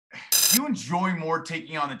Do you enjoy more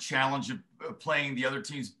taking on the challenge of playing the other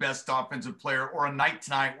team's best offensive player, or a night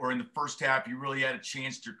tonight where in the first half you really had a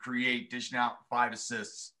chance to create, dishing out 5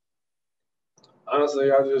 assists?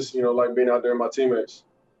 Honestly, I just, like being out there with my teammates.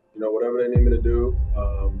 Whatever they need me to do,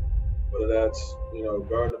 whether that's,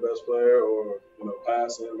 guarding the best player or,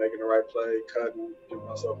 passing, making the right play, cutting, giving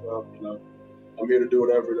myself up, I'm here to do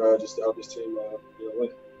whatever just to help this team,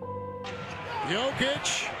 win.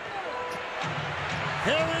 Jokic.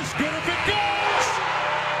 Harris, good if it goes!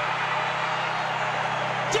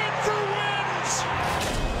 Denver wins!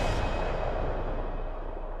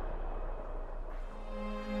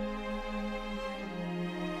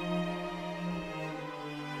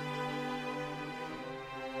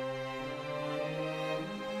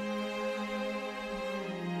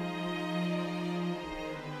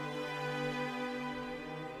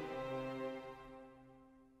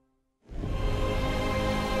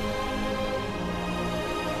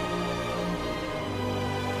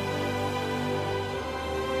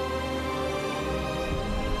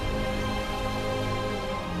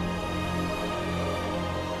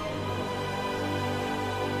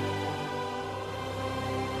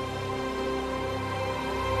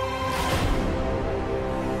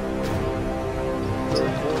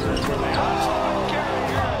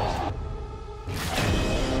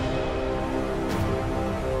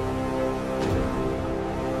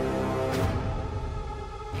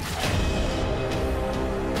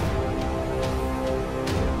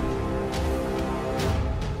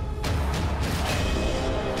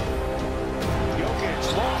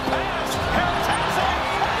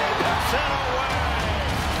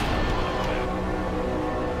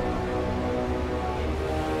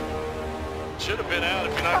 Should have been out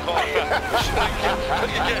if you're not calling back.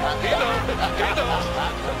 He knows.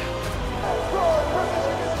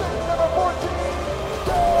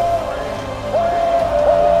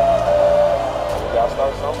 Gotta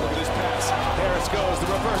start something. Look at this pass. Harris goes, the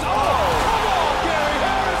reverse. Oh, come on, Gary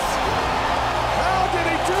Harris! How did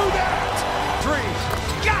he do that? 3,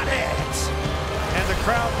 got it! And the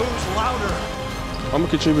crowd boos louder. I'm going to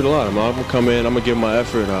contribute a lot. I'm going to come in, I'm going to give my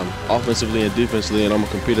effort offensively and defensively, and I'm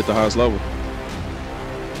going to compete at the highest level.